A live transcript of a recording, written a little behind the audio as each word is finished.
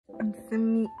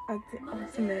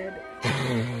ultimate.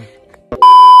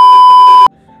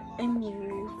 And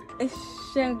use a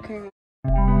sugar.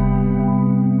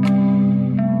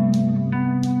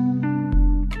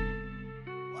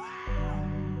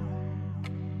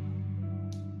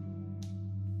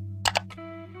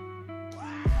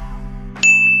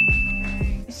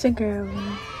 It's your girl,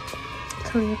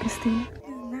 Talia Christina.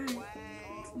 It's not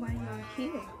why y'all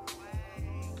here.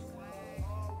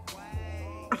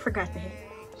 I forgot the head.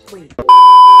 Wait.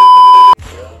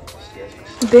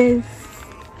 This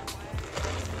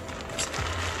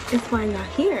is why y'all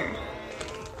here.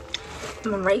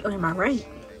 Am I right or am I right?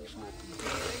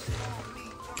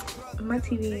 My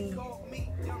TV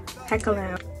heck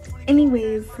loud.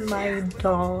 Anyways, my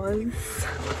dolls.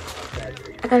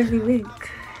 I got a new wig.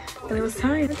 And it was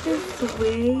time. This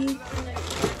wig.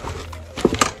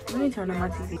 Let me turn on my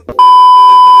TV.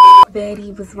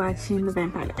 Betty was watching the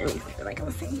Vampire Diaries, like I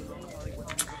was saying.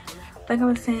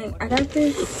 I got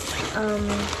this,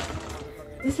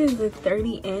 this is a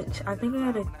 30-inch. I think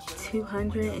I got a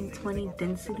 220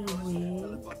 density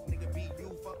wig.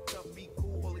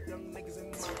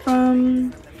 It's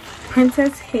from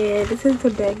Princess Hair. This is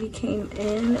the bag it came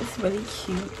in. It's really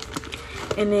cute.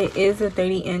 And it is a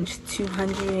 30-inch,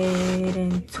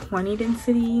 220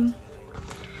 density.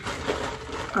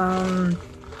 I'm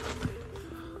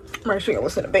gonna show you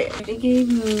what's in the bag. They gave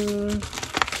me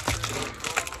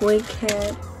wig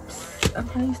caps. I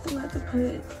probably still have to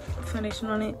put foundation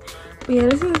on it. But yeah,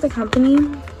 this is the company.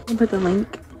 I'll put the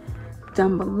link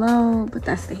down below, but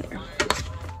that's the hair.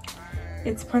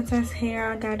 It's Princess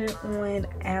Hair. I got it on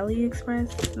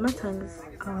AliExpress. My tongue is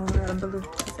blue.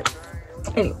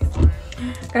 Anyways,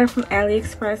 got it from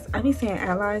AliExpress. I be saying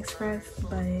AliExpress,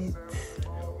 but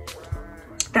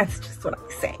that's just what I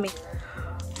say.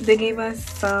 They gave us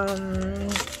some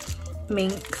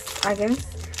minks, I guess.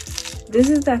 This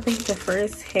is, I think, the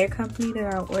first hair company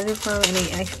that I ordered from, and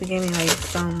they actually gave me like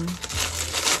some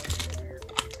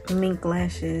mink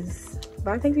lashes.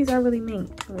 But I think these are really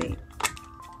mink. Wait.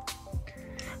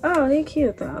 Oh, they're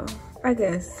cute though. I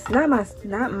guess not my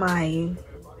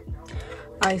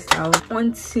eye style.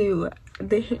 Onto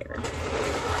the hair.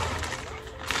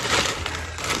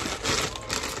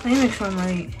 Let me make sure I'm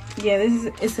right. Yeah,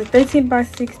 it's a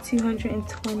 13x6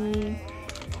 220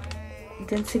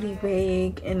 density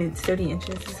wig, and it's 30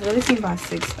 inches. It's a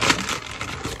 13x6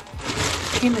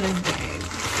 though. Came in this bag.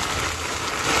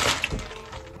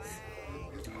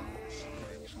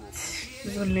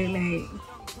 This is what it looks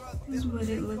like. This is what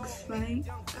it looks like.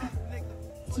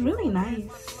 It's really nice.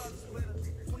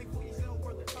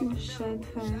 Do a shed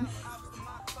test.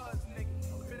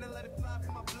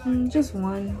 Just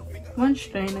one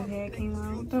strand of hair came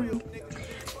out.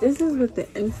 This is what the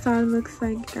inside looks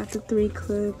like. Got the 3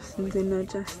 clips and then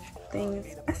adjust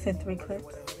things. I said 3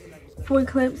 clips. 4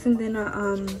 clips and then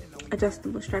a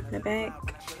adjustable strap in the back.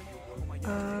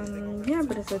 Yeah,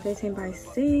 but it's a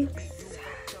 13x6.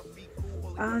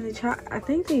 I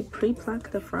think they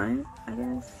pre-plucked the front,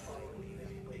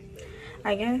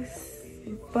 I guess.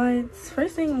 But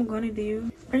first thing I'm going to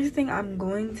do is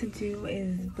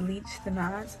bleach the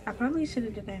knots. I probably should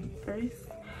have done that first,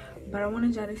 but I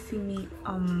wanted y'all to see me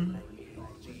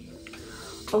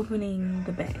opening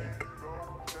the bag.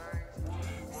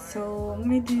 So I'm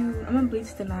gonna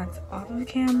bleach the knots off of the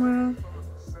camera,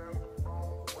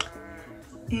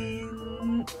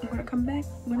 and I'm gonna come back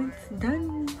when it's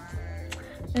done.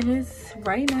 And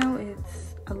right now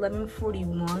it's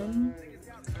 11:41.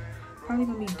 Probably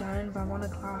gonna be done by 1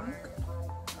 o'clock.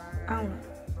 I don't know.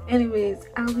 Anyways,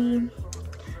 I'll be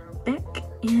back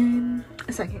in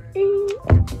a second.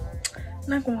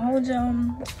 Not gonna hold y'all.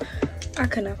 I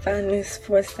could not find this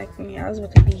for a second. I was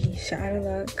about to be shot out of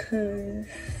luck because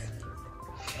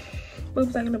what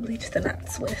was I gonna bleach the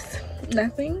knots with?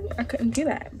 Nothing. I couldn't do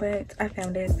that, but I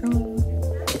found it. So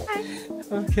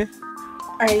okay.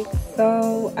 Alright,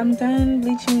 so I'm done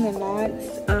bleaching the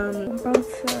knots. I'm about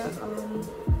to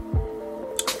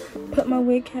put my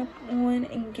wig cap on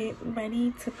and get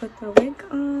ready to put the wig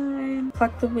on.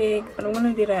 Pluck the wig, but I want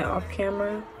to do that off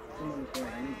camera.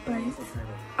 But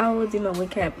I will do my wig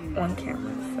cap on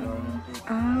camera, so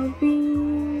I'll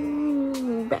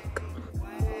be back.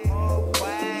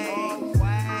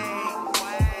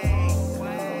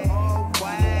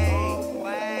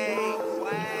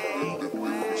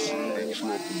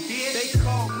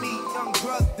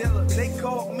 They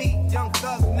call me young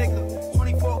thug nigga.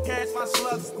 24 cash, my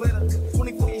slugs glitter.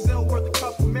 24 years old, worth a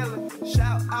couple million.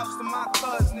 Shout outs to my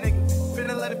cuz niggas.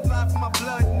 Finna let it fly for my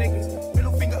blood niggas.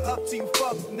 Middle finger up to you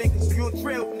fuck niggas. You a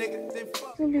drill nigga. Then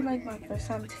fuck. It's gonna be like my first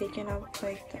time taking out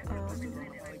like the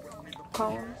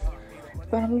combs.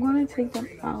 but I'm gonna take them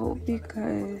out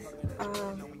because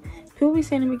people be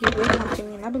saying to make it really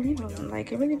comfortable, and I believe them.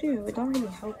 Like, I really do. It don't really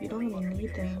help. You don't really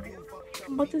need them.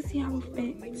 I'm about to see how it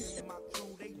fits.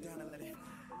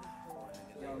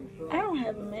 I don't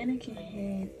have a mannequin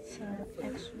head to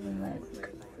actually like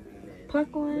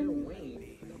pluck one.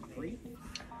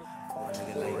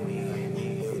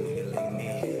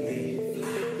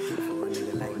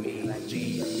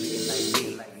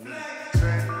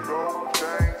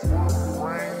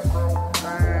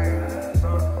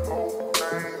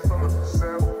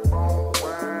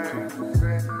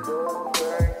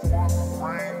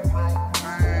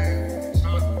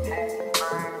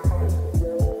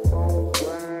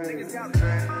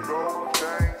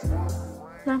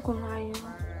 Not gonna lie,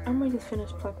 I'm gonna just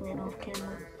finish plucking it off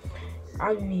camera.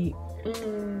 I'll be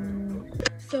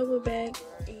so we're back,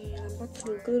 and I'm about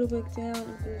to glue the wig down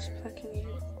and finish plucking it.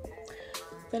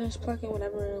 Finish plucking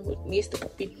whatever needs to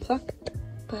be plucked,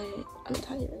 but I'm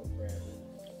tired.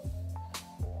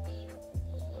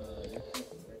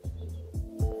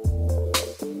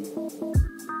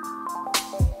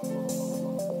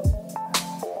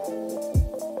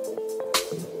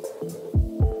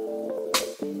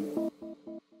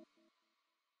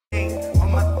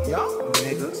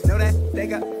 Niggas know that they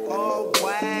got all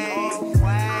way.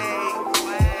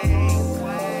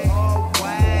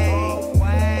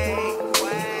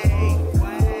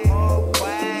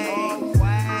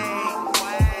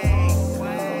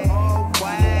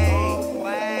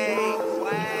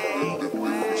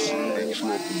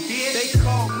 They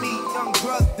call me young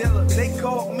drug dealer. They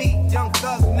call me young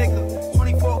thug nigga.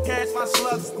 24 cash, my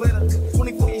slugs glitter.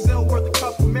 24 years old, worth a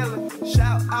couple million.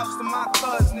 Shout outs to my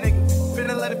cuz nigga.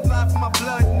 Finna let it fly for my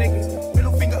blood niggas.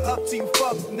 Middle finger up to you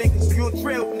fuck niggas. You a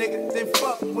drill nigga, then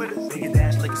fuck with us. Take a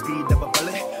dash like a speed double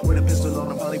bullet. With a pistol on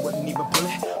him, probably wouldn't even pull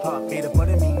it. Hawk made a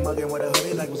butter, me mugging with a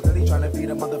hoodie like was goody. Trying to feed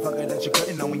a motherfucker that you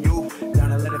couldn't know when you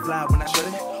down and let it fly when I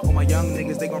shouldn't. All my young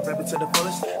niggas, they gon' rep it to the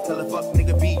fullest. Tell a fuck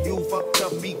nigga be you, fucked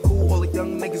up, be cool. All the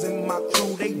young niggas in my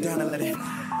crew, they down and let it. For a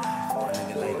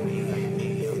nigga like me,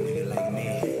 young nigga like me.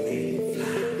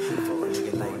 For a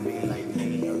nigga like me,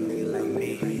 young nigga like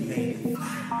me. For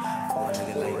a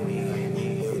nigga like me,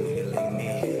 young nigga like me.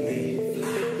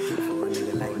 For a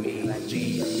nigga like me, like G,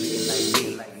 young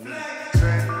nigga like me. Like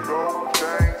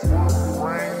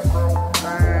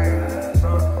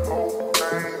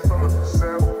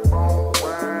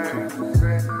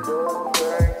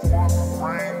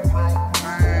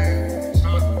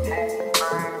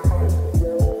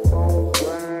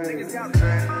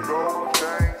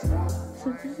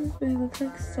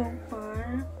so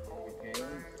far,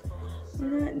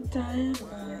 we're not done,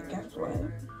 but guess what?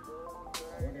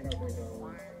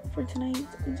 For tonight,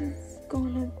 I'm just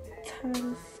gonna tie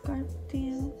the scarf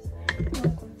down.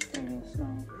 I'm gonna start this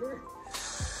off.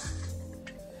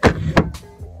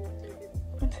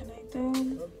 For tonight,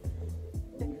 though,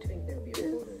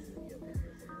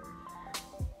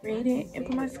 read it and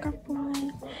put my scarf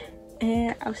on,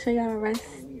 and I'll show y'all the rest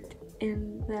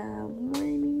in the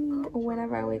morning or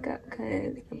whenever I wake up,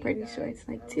 because I'm pretty sure it's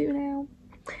like 2 now,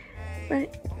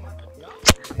 but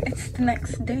it's the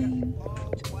next day.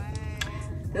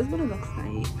 This is what it looks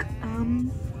like.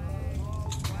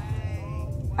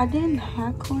 I didn't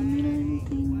hack on it or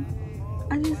anything,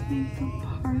 I just made the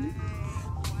parts,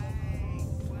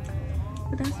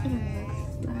 but that's what it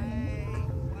looks like.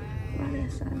 Right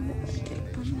inside the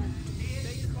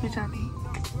which I think.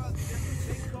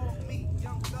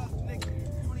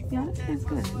 Yeah, it tastes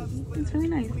good. It's really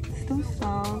nice. It's still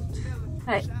soft.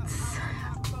 But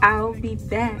I'll be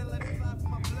back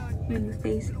when the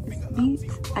face is beat.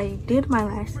 I did my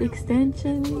lash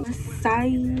extension.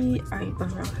 Side. Alright,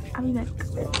 I'll be back.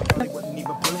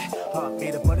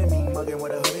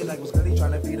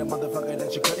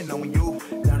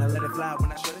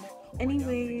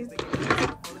 Anyways,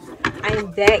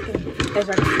 I'm back. As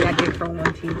y'all can see, I did for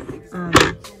one piece.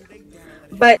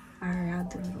 But alright, I'll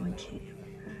do it on camera.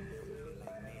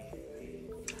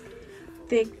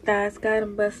 Thick thighs got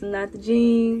him busting out the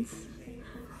jeans.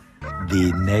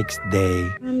 The next day.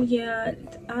 Yeah,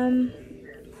 I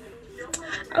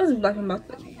was vlogging about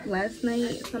last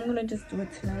night, so I'm gonna just do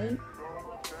it tonight.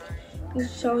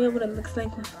 Just show you what it looks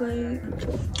like with like.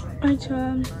 Alright,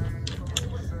 y'all.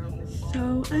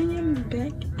 So I am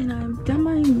back and I've done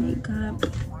my makeup.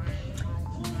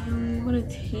 I'm gonna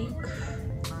take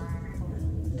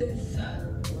this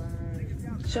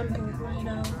jumping right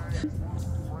out.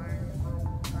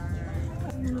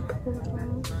 I'm gonna pull it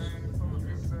out.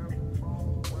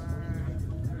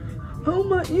 Oh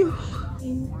my,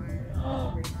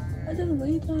 I just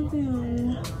laid that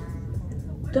down.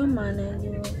 Done my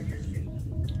nails.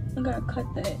 I gotta cut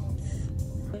that.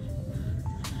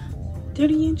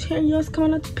 30-inch hair, yours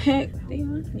coming out the pack. They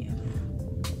on? Yeah.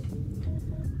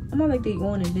 I'm not like they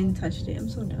on and then touched it. I'm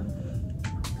so dumb.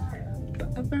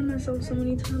 But I've burned myself so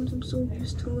many times. I'm so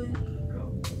used to it.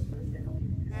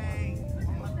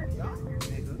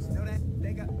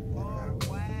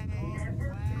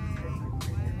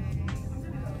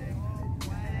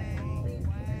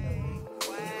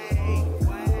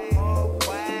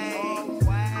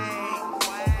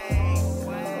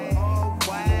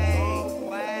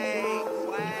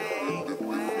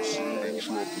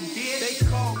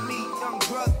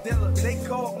 They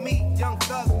call me young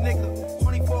thug nigga.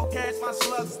 24 carats, my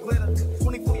slugs glitter.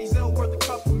 24 years old, worth a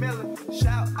couple million.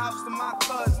 Shout outs to my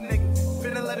cuz nigga.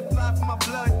 Finna let it fly for my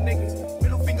blood niggas.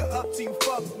 Middle finger up to you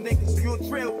fuck niggas. You a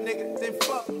drill nigga, then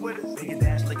fuck with us. Take a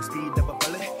dash like a speed of a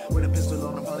bullet. With a pistol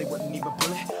on him, probably wouldn't even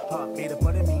pull it. Heart made a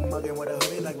butter, me mugging with a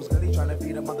hoodie. Like was goody, trying to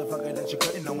feed a motherfucker that you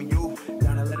couldn't know when you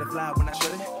down to let it fly when I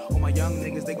shouldn't. All my young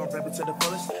niggas, they gon' rap it to the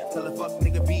fullest. Tell a fuck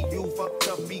nigga be you, fucked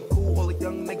up, be cool. All the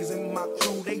young niggas in my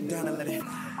crew, they down to let it.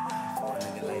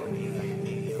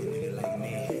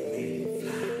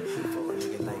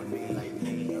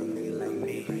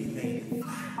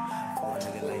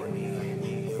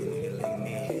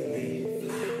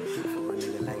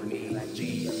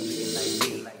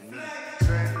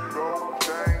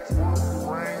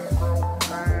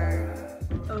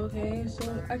 Okay,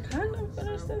 so I kind of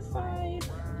finished this side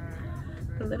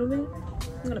a little bit.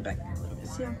 I'm gonna back a little bit.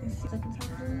 See how I can see second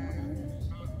time.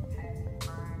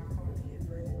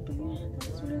 But yeah,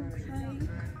 that's what it looks like.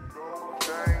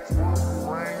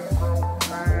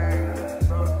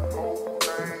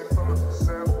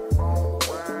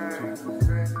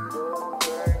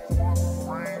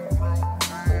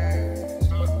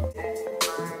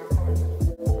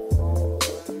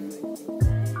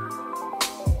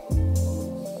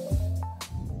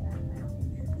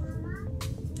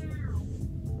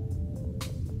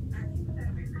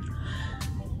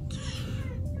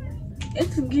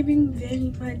 It's giving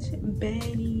very much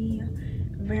Betty,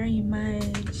 very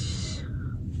much,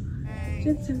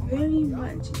 just very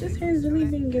much. This hair has really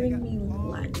been giving me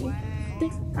life.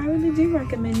 I really do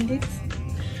recommend it.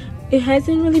 It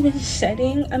hasn't really been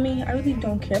shedding. I mean, I really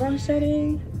don't care about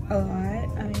shedding a lot.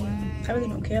 I mean, I really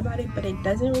don't care about it, but it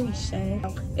doesn't really shed.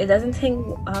 It doesn't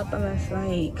tangle up unless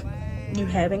like you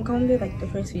haven't combed it. Like the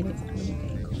first few days, I really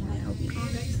didn't comb it. I'll be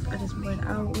honest. I just went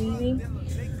out weaving.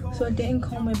 So I didn't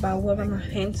comb it, but I will run my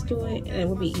hands through it and it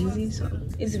will be easy. So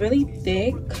it's really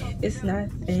thick, it's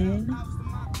not thin.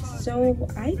 So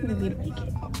I really like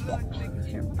it.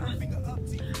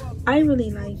 I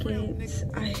really like it.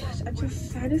 I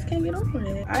just can't get over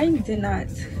it. I did not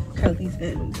curl these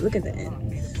ends. Look at the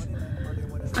ends.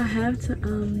 I have to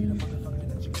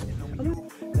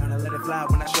let it fly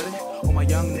when I shouldn't. All my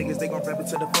young niggas, they gon' rap it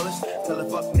to the fullest. Tell a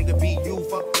fuck nigga be you,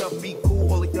 fucked up, be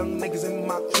cool. All the young niggas in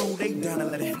my crew, they down to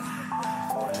let it.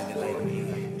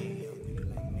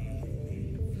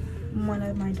 One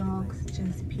of my dogs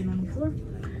just peed on the floor.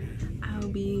 I'll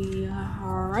be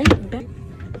right back.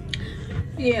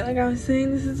 Yeah, like I was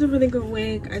saying, this is a really good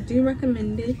wig. I do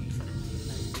recommend it.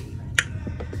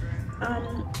 I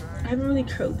haven't really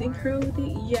curled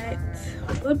it yet,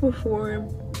 but before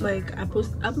like I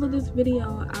upload this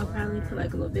video, I'll probably put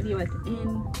like a little video at the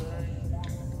end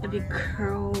of it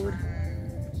curled.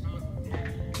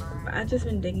 But I've just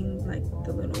been digging like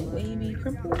the little wavy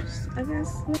crimples, I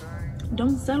guess.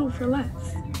 Don't settle for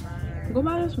less. Go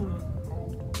buy this one.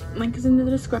 Link is in the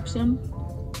description.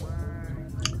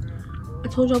 I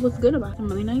told y'all what's good about some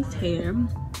really nice hair.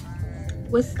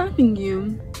 What's stopping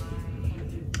you?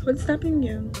 What's stopping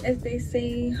you? As they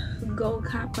say, go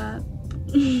cop up.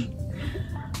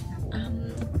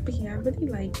 But yeah, I really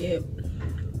like it.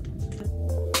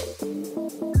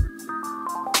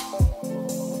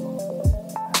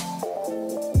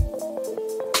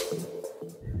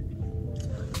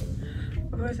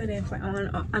 Of course I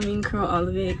didn't curl all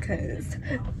of it because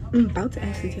I'm about to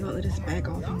actually take all of this back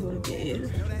off and go to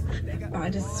bed. But I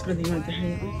just really wanted to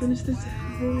hurry up and finish this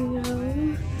video.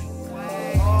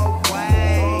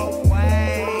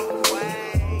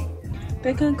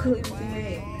 That concludes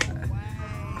it.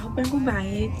 I hope I go buy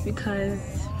it because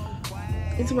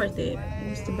it's worth it.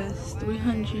 It's the best.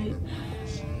 300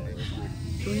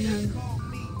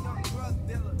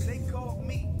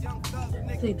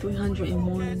 say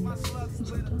 $301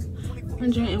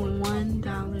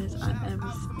 I've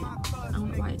ever spent. I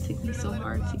don't know why it took me so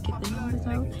hard to get the numbers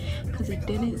out because it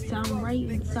didn't sound right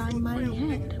inside my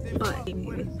head, but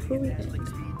anyway, before we end,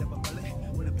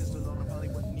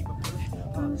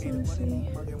 I was gonna see.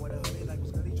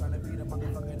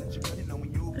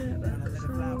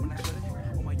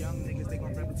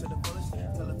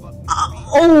 Oh.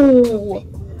 Oh.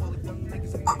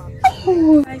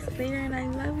 Oh. Nice later, and I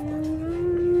love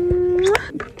you.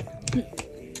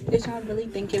 Did y'all really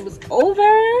think it was over?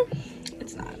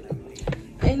 It's not.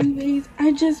 Anyways,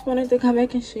 I just wanted to come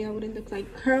back and show y'all what it looks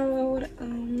like curled.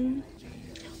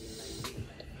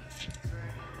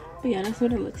 But yeah, that's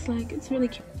what it looks like. It's really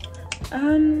cute.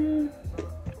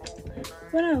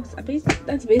 What else?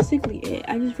 That's basically it.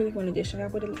 I just really wanted to show y'all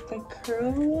what it looks like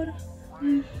curled.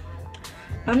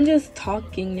 I'm just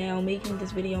talking now, making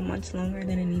this video much longer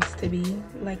than it needs to be,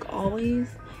 like always.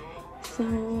 So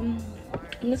I'm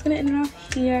just gonna end it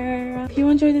off here. If you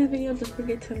enjoyed this video, don't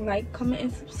forget to like, comment,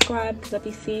 and subscribe, because I'll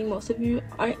be seeing most of you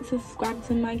aren't subscribed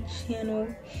to my channel.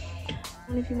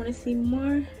 And if you want to see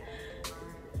more,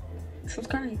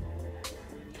 subscribe.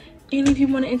 And if you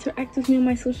want to interact with me on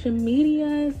my social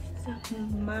medias,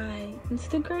 my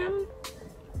Instagram,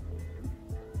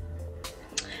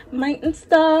 my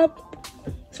Insta,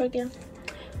 it's right there.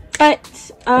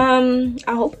 But I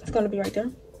hope it's gonna be right there.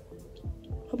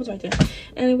 Hope it's right there.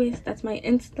 Anyways, that's my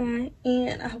Insta,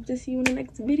 and I hope to see you in the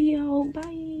next video.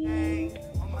 Bye.